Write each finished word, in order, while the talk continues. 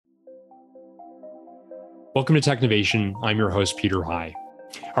Welcome to Technovation. I'm your host, Peter High.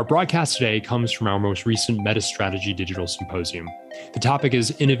 Our broadcast today comes from our most recent MetaStrategy Digital Symposium. The topic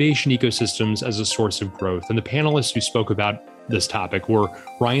is innovation ecosystems as a source of growth, and the panelists who spoke about this topic were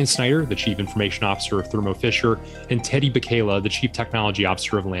Ryan Snyder, the Chief Information Officer of Thermo Fisher, and Teddy Bacala, the Chief Technology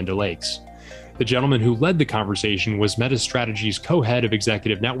Officer of Land O'Lakes. The gentleman who led the conversation was MetaStrategy's co-head of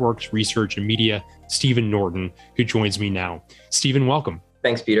executive networks, research, and media, Stephen Norton, who joins me now. Stephen, welcome.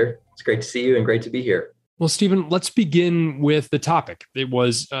 Thanks, Peter. It's great to see you and great to be here. Well, Stephen, let's begin with the topic. It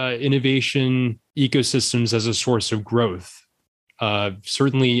was innovation ecosystems as a source of growth.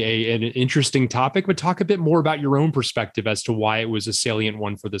 Certainly an interesting topic, but talk a bit more about your own perspective as to why it was a salient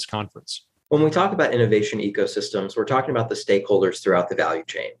one for this conference. When we talk about innovation ecosystems, we're talking about the stakeholders throughout the value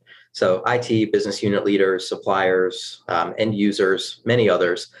chain. So IT, business unit leaders, suppliers, end users, many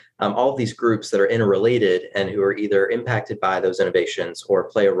others, all of these groups that are interrelated and who are either impacted by those innovations or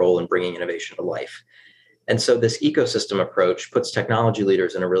play a role in bringing innovation to life. And so this ecosystem approach puts technology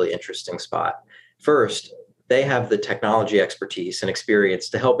leaders in a really interesting spot. First, they have the technology expertise and experience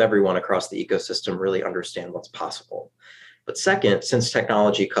to help everyone across the ecosystem really understand what's possible. But second, since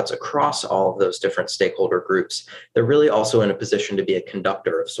technology cuts across all of those different stakeholder groups, they're really also in a position to be a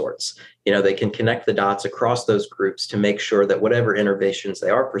conductor of sorts. They can connect the dots across those groups to make sure that whatever innovations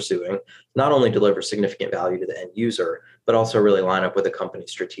they are pursuing not only deliver significant value to the end user, but also really line up with the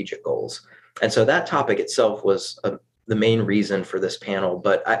company's strategic goals. And so that topic itself was the main reason for this panel.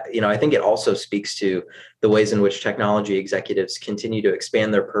 But I think it also speaks to the ways in which technology executives continue to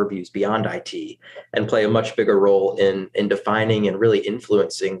expand their purviews beyond IT and play a much bigger role in defining and really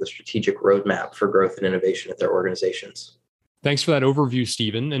influencing the strategic roadmap for growth and innovation at their organizations. Thanks for that overview,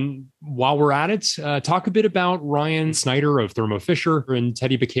 Stephen. And while we're at it, talk a bit about Ryan Snyder of Thermo Fisher and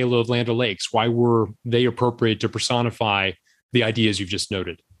Teddy Bacala of Land O'Lakes. Why were they appropriate to personify the ideas you've just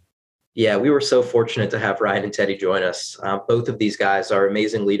noted? Yeah, we were so fortunate to have Ryan and Teddy join us. Both of these guys are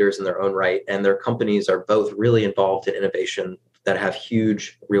amazing leaders in their own right, and their companies are both really involved in innovation that have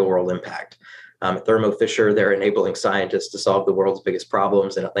huge real-world impact. At Thermo Fisher, they're enabling scientists to solve the world's biggest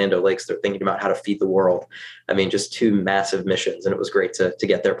problems, and at Land O'Lakes, they're thinking about how to feed the world. Just two massive missions, and it was great to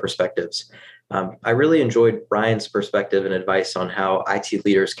get their perspectives. I really enjoyed Ryan's perspective and advice on how IT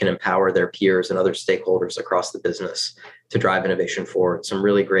leaders can empower their peers and other stakeholders across the business to drive innovation forward. Some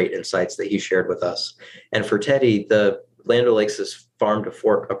really great insights that he shared with us. And for Teddy, the Land O'Lakes' farm to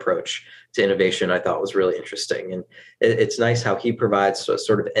fork approach to innovation, I thought was really interesting. And it's nice how he provides a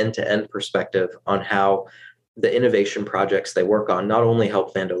sort of end-to-end perspective on how the innovation projects they work on not only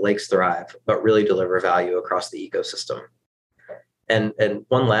help Land O'Lakes thrive, but really deliver value across the ecosystem. And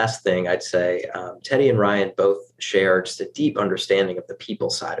one last thing I'd say, Teddy and Ryan both share just a deep understanding of the people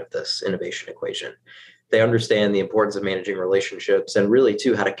side of this innovation equation. They understand the importance of managing relationships and really,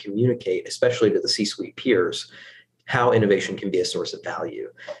 too, how to communicate, especially to the C-suite peers, how innovation can be a source of value.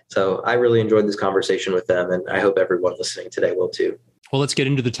 So I really enjoyed this conversation with them, and I hope everyone listening today will, too. Well, let's get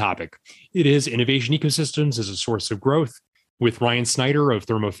into the topic. It is innovation ecosystems as a source of growth with Ryan Snyder of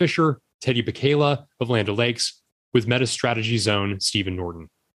Thermo Fisher, Teddy Bacala of Land O'Lakes, with MetaStrategy's own Stephen Norton.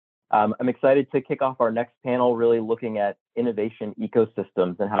 I'm excited to kick off our next panel, really looking at innovation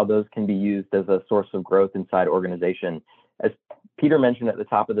ecosystems and how those can be used as a source of growth inside organization. As Peter mentioned at the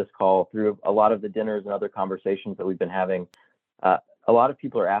top of this call, through a lot of the dinners and other conversations that we've been having, a lot of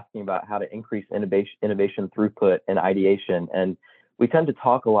people are asking about how to increase innovation throughput and ideation. And we tend to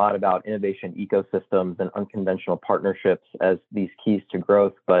talk a lot about innovation ecosystems and unconventional partnerships as these keys to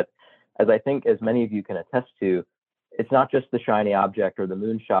growth. But as I think, as many of you can attest to, it's not just the shiny object or the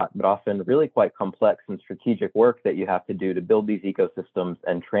moonshot, but often really quite complex and strategic work that you have to do to build these ecosystems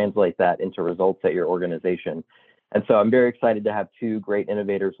and translate that into results at your organization. And so I'm very excited to have two great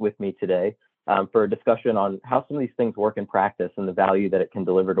innovators with me today for a discussion on how some of these things work in practice and the value that it can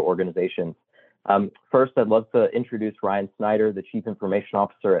deliver to organizations. First, I'd love to introduce Ryan Snyder, the Chief Information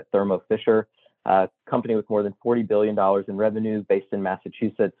Officer at Thermo Fisher, a company with more than $40 billion in revenue based in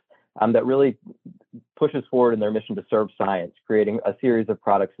Massachusetts. That really pushes forward in their mission to serve science, creating a series of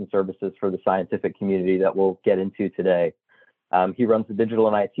products and services for the scientific community that we'll get into today. He runs the digital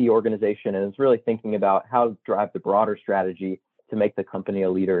and IT organization and is really thinking about how to drive the broader strategy to make the company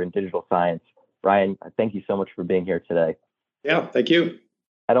a leader in digital science. Ryan, thank you so much for being here today. Yeah, thank you.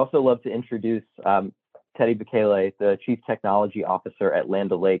 I'd also love to introduce Teddy Bacala, the Chief Technology Officer at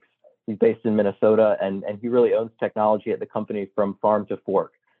Land O'Lakes. He's based in Minnesota, and he really owns technology at the company from farm to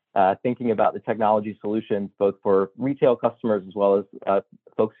fork. Thinking about the technology solutions, both for retail customers as well as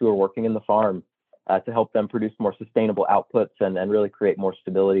folks who are working in the farm to help them produce more sustainable outputs and really create more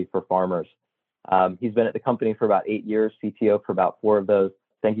stability for farmers. He's been at the company for about 8 years, CTO for about 4 of those.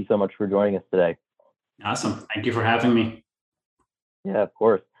 Thank you so much for joining us today. Awesome. Thank you for having me. Yeah, of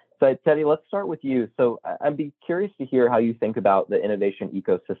course. So Teddy, let's start with you. So I'd be curious to hear how you think about the innovation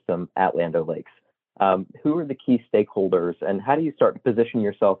ecosystem at Land O'Lakes. Who are the key stakeholders, and how do you start to position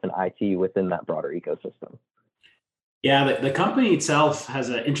yourself in IT within that broader ecosystem? Yeah, the company itself has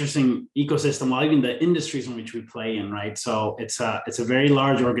an interesting ecosystem, well, even the industries in which we play in, right? So it's a very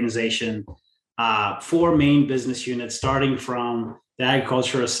large organization, four main business units, starting from the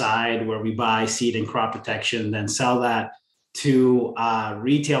agricultural side, where we buy seed and crop protection, then sell that to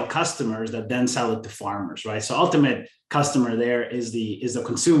retail customers that then sell it to farmers, right? So ultimate customer there is the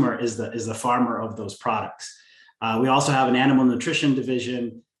consumer, is the farmer of those products. We also have an animal nutrition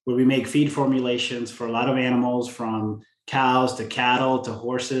division where we make feed formulations for a lot of animals, from cows to cattle to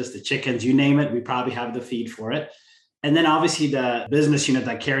horses to chickens, you name it, we probably have the feed for it. And then obviously the business unit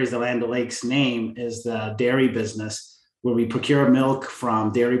that carries the Land O'Lakes name is the dairy business, where we procure milk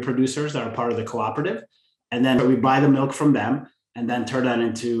from dairy producers that are part of the cooperative. And then we buy the milk from them and then turn that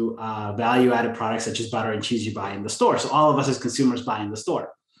into value-added products such as butter and cheese you buy in the store. So all of us as consumers buy in the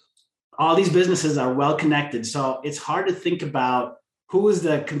store. All these businesses are well connected. So it's hard to think about who is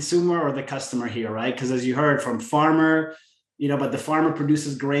the consumer or the customer here, right? Because as you heard from farmer, but the farmer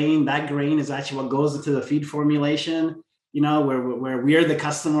produces grain. That grain is actually what goes into the feed formulation, where we're the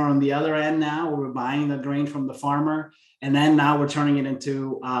customer on the other end now, where we're buying the grain from the farmer. And then now we're turning it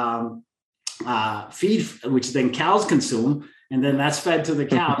into feed, which then cows consume. And then that's fed to the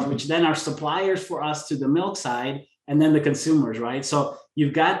cows, which then are suppliers for us to the milk side, and then the consumers, right? So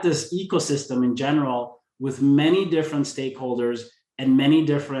you've got this ecosystem in general with many different stakeholders and many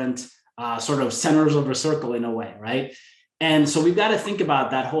different sort of centers of a circle in a way, right? And so we've got to think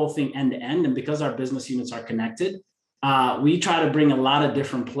about that whole thing end to end. And because our business units are connected, we try to bring a lot of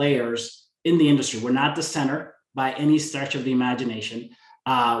different players in the industry. We're not the center by any stretch of the imagination.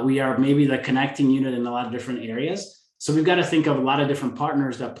 We are maybe the connecting unit in a lot of different areas. So we've got to think of a lot of different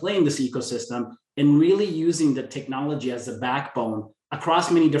partners that play in this ecosystem and really using the technology as the backbone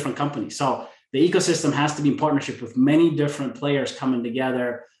across many different companies. So the ecosystem has to be in partnership with many different players coming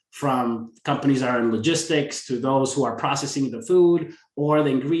together, from companies that are in logistics to those who are processing the food or the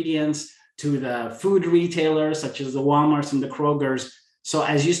ingredients, to the food retailers such as the Walmarts and the Krogers. So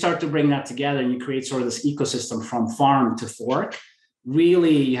as you start to bring that together and you create sort of this ecosystem from farm to fork,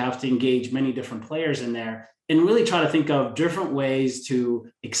 really you have to engage many different players in there and really try to think of different ways to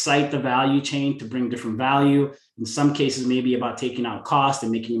excite the value chain, to bring different value. In some cases, maybe about taking out cost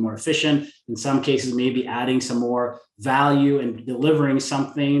and making it more efficient. In some cases, maybe adding some more value and delivering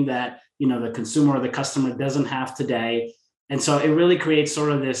something that the consumer or the customer doesn't have today. And so it really creates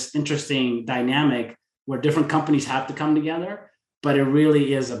sort of this interesting dynamic where different companies have to come together, but it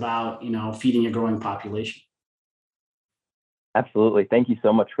really is about feeding a growing population. Absolutely. Thank you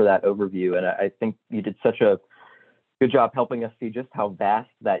so much for that overview. And I think you did such a good job helping us see just how vast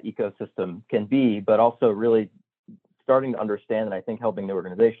that ecosystem can be, but also really starting to understand, and I think helping the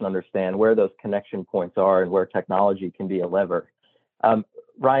organization understand where those connection points are and where technology can be a lever.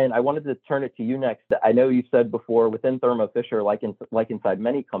 Ryan, I wanted to turn it to you next. I know you said before, within Thermo Fisher, like inside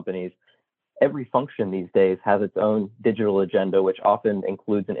many companies, every function these days has its own digital agenda, which often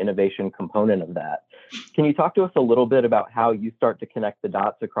includes an innovation component of that. Can you talk to us a little bit about how you start to connect the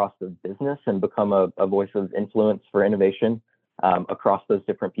dots across the business and become a voice of influence for innovation across those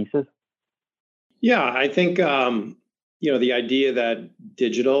different pieces? Yeah, I think, the idea that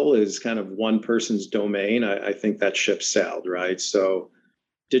digital is kind of one person's domain, I think that ship sailed, right? So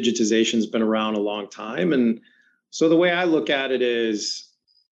digitization's been around a long time. And so the way I look at it is,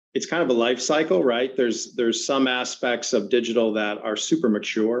 it's kind of a life cycle, right? There's some aspects of digital that are super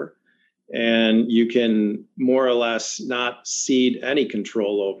mature, and you can more or less not cede any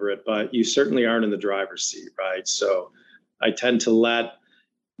control over it, but you certainly aren't in the driver's seat, right? So I tend to let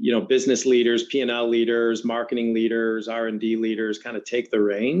business leaders, P&L leaders, marketing leaders, R&D leaders kind of take the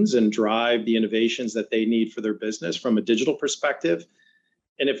reins and drive the innovations that they need for their business from a digital perspective.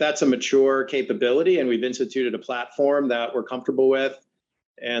 And if that's a mature capability and we've instituted a platform that we're comfortable with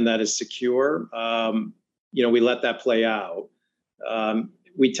and that is secure, we let that play out.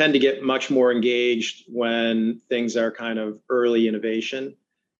 We tend to get much more engaged when things are kind of early innovation,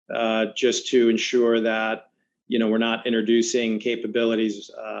 just to ensure that we're not introducing capabilities,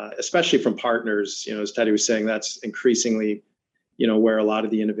 especially from partners. As Teddy was saying, that's increasingly where a lot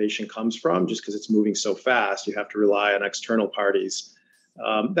of the innovation comes from, just because it's moving so fast. You have to rely on external parties.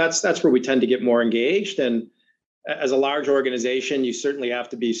 That's where we tend to get more engaged. And as a large organization, you certainly have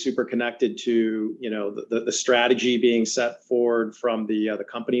to be super connected to the strategy being set forward from the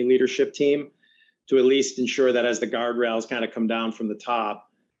company leadership team, to at least ensure that as the guardrails kind of come down from the top,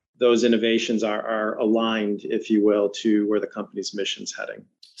 those innovations are aligned, if you will, to where the company's mission's heading.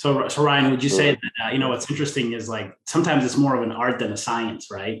 So Ryan, would you say that, what's interesting is like, sometimes it's more of an art than a science,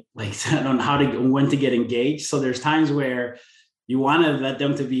 right? Like on when to get engaged. So there's times where you want to let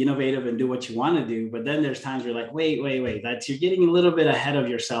them to be innovative and do what you want to do. But then there's times where you're like, wait, you're getting a little bit ahead of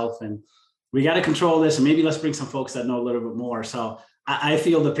yourself, and we got to control this. And maybe let's bring some folks that know a little bit more. So I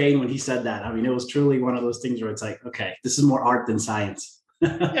feel the pain when he said that. I mean, it was truly one of those things where it's like, okay, this is more art than science.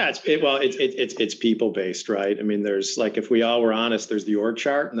 Yeah, it's people based, right? I mean, there's like, if we all were honest, there's the org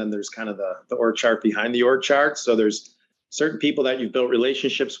chart, and then there's kind of the org chart behind the org chart. So there's certain people that you've built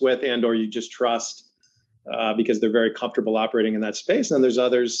relationships with or you just trust because they're very comfortable operating in that space. And then there's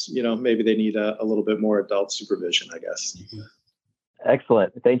others, maybe they need a little bit more adult supervision, I guess.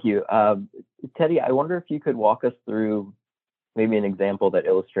 Excellent. Thank you. Teddy, I wonder if you could walk us through maybe an example that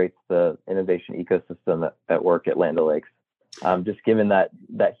illustrates the innovation ecosystem at work at Land O'Lakes. Just given that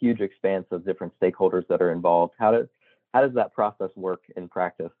huge expanse of different stakeholders that are involved, how does that process work in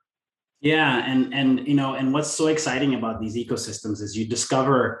practice? Yeah, and what's so exciting about these ecosystems is you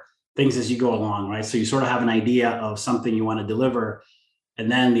discover things as you go along, right? So you sort of have an idea of something you want to deliver, and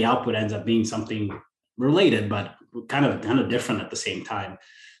then the output ends up being something related, but kind of different at the same time.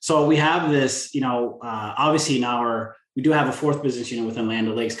 So we have this, obviously we do have a fourth business unit within Land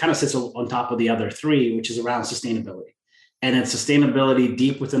O'Lakes, kind of sits on top of the other three, which is around sustainability. And it's sustainability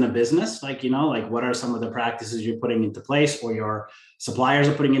deep within a business, like what are some of the practices you're putting into place or your suppliers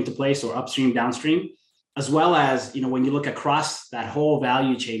are putting into place, or upstream, downstream, as well as, when you look across that whole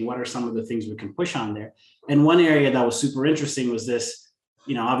value chain, what are some of the things we can push on there? And one area that was super interesting was this,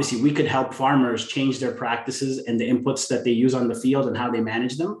 obviously we could help farmers change their practices and the inputs that they use on the field and how they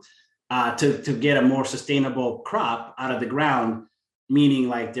manage them to get a more sustainable crop out of the ground. Meaning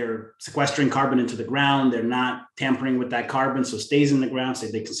like they're sequestering carbon into the ground, they're not tampering with that carbon, so it stays in the ground so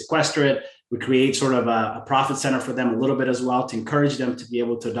they can sequester it. We create sort of a profit center for them a little bit as well to encourage them to be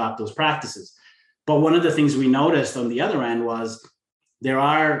able to adopt those practices. But one of the things we noticed on the other end was there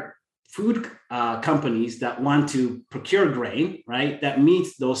are food companies that want to procure grain, right, that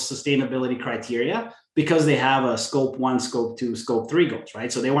meets those sustainability criteria because they have a scope 1, scope 2, scope 3 goals,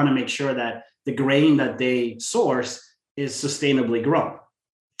 right? So they want to make sure that the grain that they source is sustainably grown.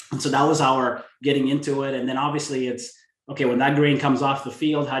 And so that was our getting into it. And then obviously it's, okay, when that grain comes off the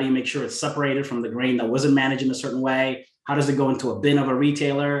field, how do you make sure it's separated from the grain that wasn't managed in a certain way? How does it go into a bin of a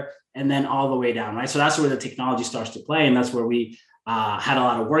retailer? And then all the way down, right? So that's where the technology starts to play. And that's where we had a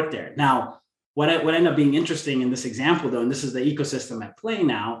lot of work there. Now, what ended up being interesting in this example though, and this is the ecosystem at play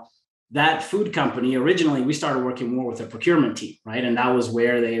now, that food company, originally we started working more with a procurement team, right? And that was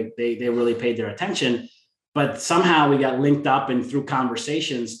where they really paid their attention. But somehow we got linked up and through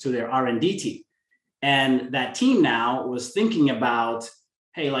conversations to their R&D team. And that team now was thinking about,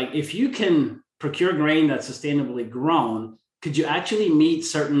 hey, like if you can procure grain that's sustainably grown, could you actually meet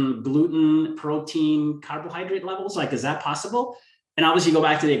certain gluten, protein, carbohydrate levels? Like, is that possible? And obviously you go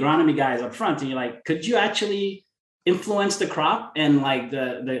back to the agronomy guys up front and you're like, could you actually influence the crop and like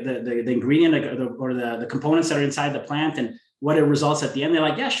the ingredient or the components that are inside the plant and what it results at the end? They're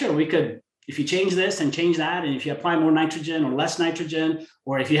like, yeah, sure, we could. If you change this and change that, and if you apply more nitrogen or less nitrogen,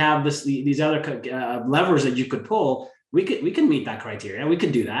 or if you have these other levers that you could pull, we can meet that criteria. We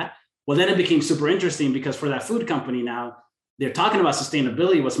could do that. Well, then it became super interesting because for that food company now, they're talking about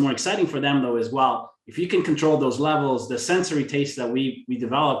sustainability. What's more exciting for them though is, well, if you can control those levels, the sensory taste that we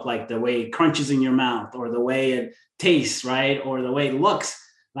develop, like the way it crunches in your mouth or the way it tastes, right, or the way it looks,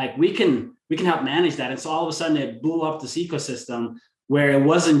 like we can help manage that. And so all of a sudden it blew up this ecosystem where it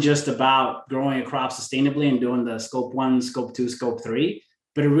wasn't just about growing a crop sustainably and doing the scope 1, scope 2, scope 3,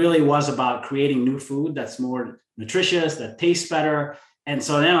 but it really was about creating new food that's more nutritious, that tastes better. And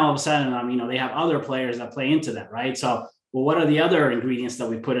so then all of a sudden, they have other players that play into that, right? So, well, what are the other ingredients that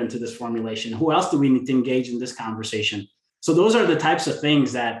we put into this formulation? Who else do we need to engage in this conversation? So those are the types of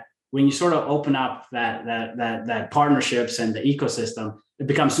things that when you sort of open up that partnerships and the ecosystem, it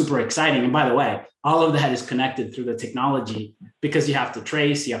becomes super exciting. And by the way, all of that is connected through the technology because you have to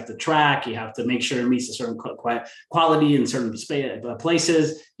trace, you have to track, you have to make sure it meets a certain quality in certain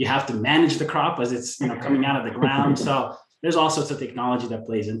places. You have to manage the crop as it's coming out of the ground. So there's all sorts of technology that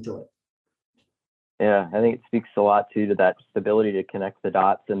plays into it. Yeah, I think it speaks a lot to that ability to connect the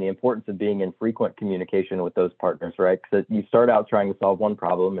dots and the importance of being in frequent communication with those partners, right? Because you start out trying to solve one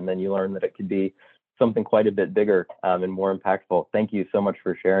problem and then you learn that it could be something quite a bit bigger and more impactful. Thank you so much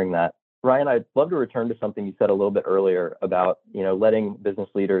for sharing that. Ryan, I'd love to return to something you said a little bit earlier about, letting business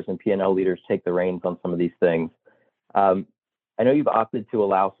leaders and P&L leaders take the reins on some of these things. I I know you've opted to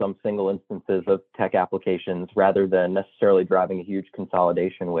allow some single instances of tech applications rather than necessarily driving a huge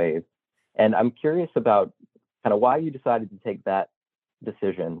consolidation wave. And I'm curious about kind of why you decided to take that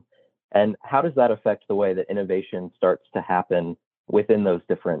decision, and how does that affect the way that innovation starts to happen within those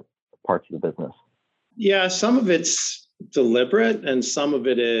different parts of the business? Yeah, some of it's deliberate and some of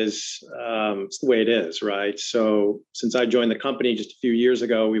it is it's the way it is, right? So since I joined the company just a few years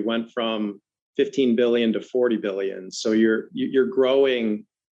ago, we went from 15 billion to 40 billion. So you're growing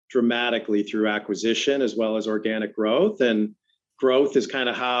dramatically through acquisition as well as organic growth. And growth is kind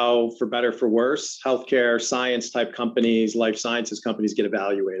of how, for better, for worse, healthcare, science type companies, life sciences companies get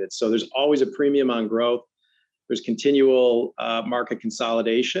evaluated. So there's always a premium on growth. There's continual market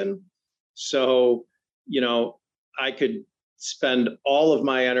consolidation. So, I could spend all of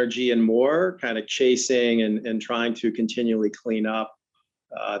my energy and more kind of chasing and trying to continually clean up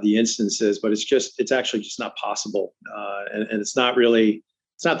the instances, but it's actually just not possible. And it's not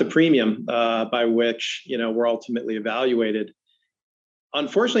the premium by which, we're ultimately evaluated.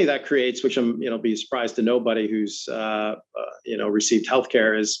 Unfortunately, that creates, which be a surprise to nobody who's, received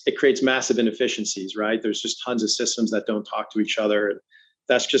healthcare, is it creates massive inefficiencies, right? There's just tons of systems that don't talk to each other.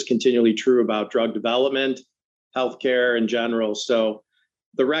 That's just continually true about drug development, healthcare in general. So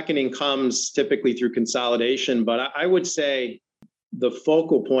the reckoning comes typically through consolidation, but I would say the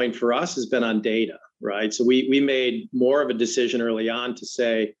focal point for us has been on data, right? So we made more of a decision early on to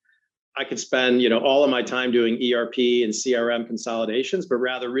say, I could spend, all of my time doing ERP and CRM consolidations, but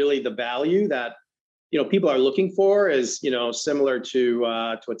rather really the value that, people are looking for is, similar to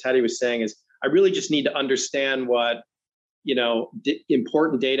what Teddy was saying, is I really just need to understand what,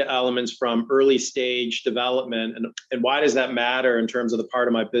 important data elements from early stage development, and why does that matter in terms of the part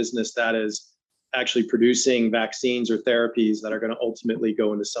of my business that is actually producing vaccines or therapies that are going to ultimately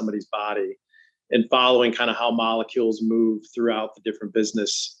go into somebody's body, and following kind of how molecules move throughout the different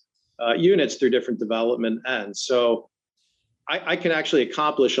business units through different development ends. So I can actually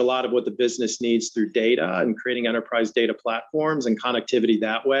accomplish a lot of what the business needs through data and creating enterprise data platforms and connectivity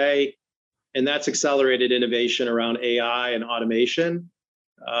that way. And that's accelerated innovation around AI and automation,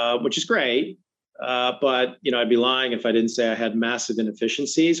 which is great. But, I'd be lying if I didn't say I had massive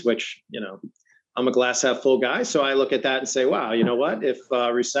inefficiencies, which, I'm a glass half full guy. So I look at that and say, wow, you know what? If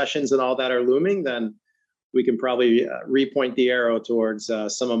recessions and all that are looming, then we can probably repoint the arrow towards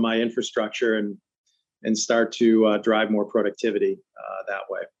some of my infrastructure and start to drive more productivity that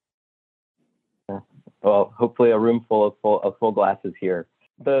way. Well, hopefully a room full of full glasses here.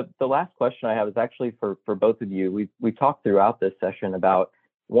 The last question I have is actually for both of you. We talked throughout this session about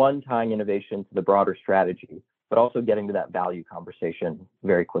tying innovation to the broader strategy, but also getting to that value conversation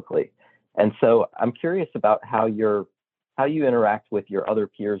very quickly. And so I'm curious about how you interact with your other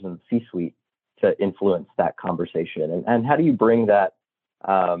peers in the C-suite to influence that conversation, and how do you bring that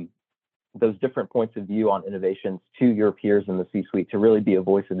those different points of view on innovations to your peers in the C-suite to really be a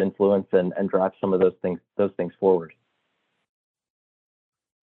voice of influence and drive some of those things forward?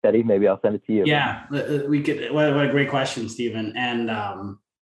 Teddy, maybe I'll send it to you. Yeah, we could. What a great question, Stephen. And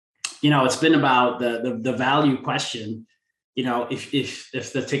it's been about the value question.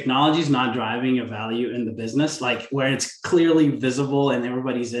 If the technology is not driving a value in the business, like where it's clearly visible and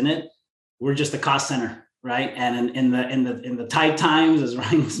everybody's in it, we're just a cost center, right? And in the tight times, as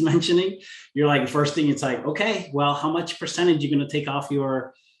Ryan was mentioning, you're like, first thing, it's like, okay, well, how much percentage are you going to take off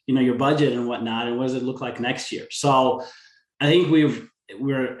your budget and whatnot, and what does it look like next year? So I think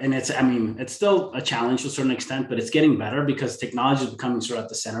it's still a challenge to a certain extent, but it's getting better because technology is becoming sort of at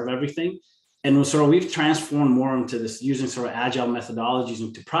the center of everything. And so we've transformed more into this, using sort of agile methodologies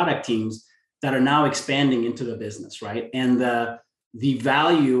into product teams that are now expanding into the business, right? And the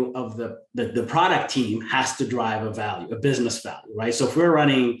value of the product team has to drive a business value, right? So if we're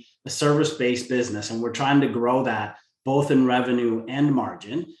running a service-based business and we're trying to grow that both in revenue and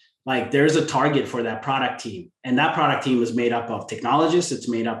margin, like there's a target for that product team. And that product team is made up of technologists, it's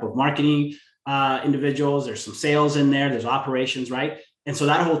made up of marketing individuals, there's some sales in there, there's operations, right? And so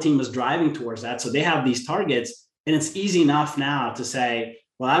that whole team is driving towards that. So they have these targets, and it's easy enough now to say,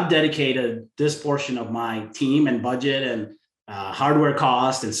 well, I've dedicated this portion of my team and budget and hardware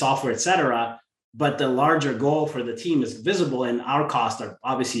cost and software, et cetera. But the larger goal for the team is visible, and our costs are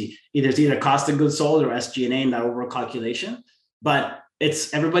obviously either cost of goods sold or SG&A in that overall calculation. But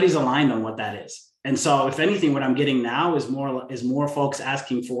everybody's aligned on what that is. And so if anything, what I'm getting now is more folks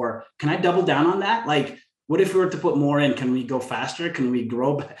asking for, can I double down on that? Like, what if we were to put more in? Can we go faster? Can we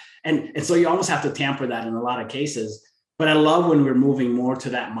grow? And so you almost have to tamper that in a lot of cases. But I love when we're moving more to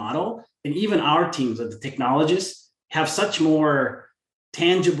that model. And even our teams, the technologists, have such more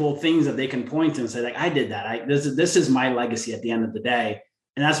tangible things that they can point to and say, like, I did that. This is my legacy at the end of the day.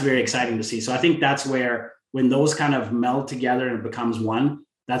 And that's very exciting to see. So I think that's where, when those kind of meld together and it becomes one,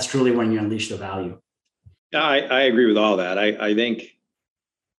 that's truly when you unleash the value. I agree with all that. I think,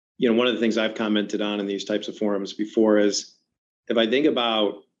 one of the things I've commented on in these types of forums before is, if I think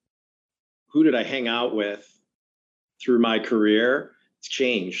about who did I hang out with through my career, it's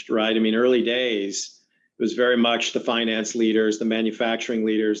changed, right? I mean, early days, it was very much the finance leaders, the manufacturing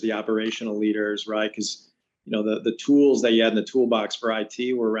leaders, the operational leaders, right? Because, the tools that you had in the toolbox for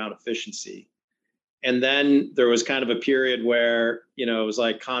IT were around efficiency. And then there was kind of a period where, it was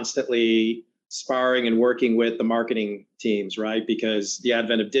like constantly sparring and working with the marketing teams, right? Because the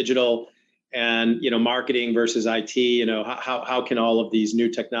advent of digital and, marketing versus IT, how can all of these new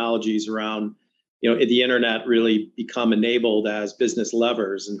technologies around, the internet really become enabled as business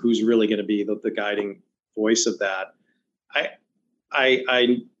levers, and who's really going to be the guiding voice of that?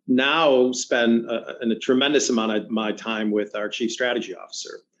 I now spend a tremendous amount of my time with our chief strategy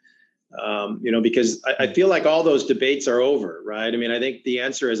officer, because I feel like all those debates are over, right? I mean, I think the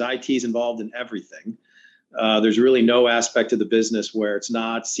answer is IT is involved in everything. There's really no aspect of the business where it's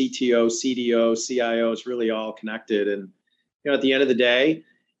not. CTO, CDO, CIO, it's really all connected. And, at the end of the day,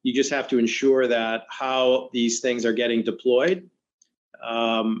 you just have to ensure that how these things are getting deployed,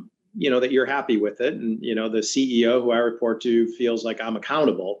 that you're happy with it. And, the CEO who I report to feels like I'm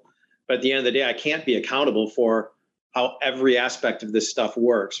accountable. But at the end of the day, I can't be accountable for how every aspect of this stuff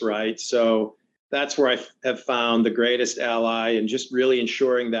works, right? So that's where I have found the greatest ally, and just really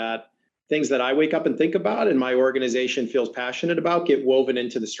ensuring that things that I wake up and think about and my organization feels passionate about get woven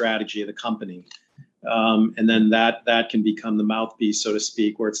into the strategy of the company. And then that can become the mouthpiece, so to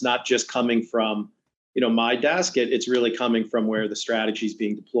speak, where it's not just coming from, my desk, it's really coming from where the strategy is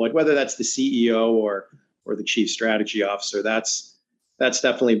being deployed, whether that's the CEO or the chief strategy officer. That's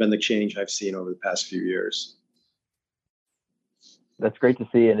definitely been the change I've seen over the past few years. That's great to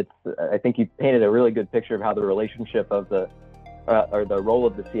see, and I think you painted a really good picture of how the relationship of the role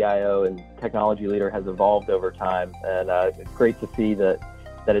of the CIO and technology leader has evolved over time, and it's great to see that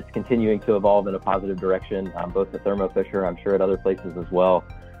it's continuing to evolve in a positive direction, both at Thermo Fisher, I'm sure at other places as well.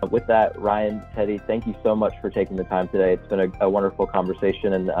 With that, Ryan, Teddy, thank you so much for taking the time today. It's been a wonderful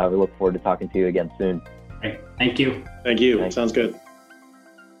conversation, and we look forward to talking to you again soon. Great. Thank you. Thank you. Sounds good.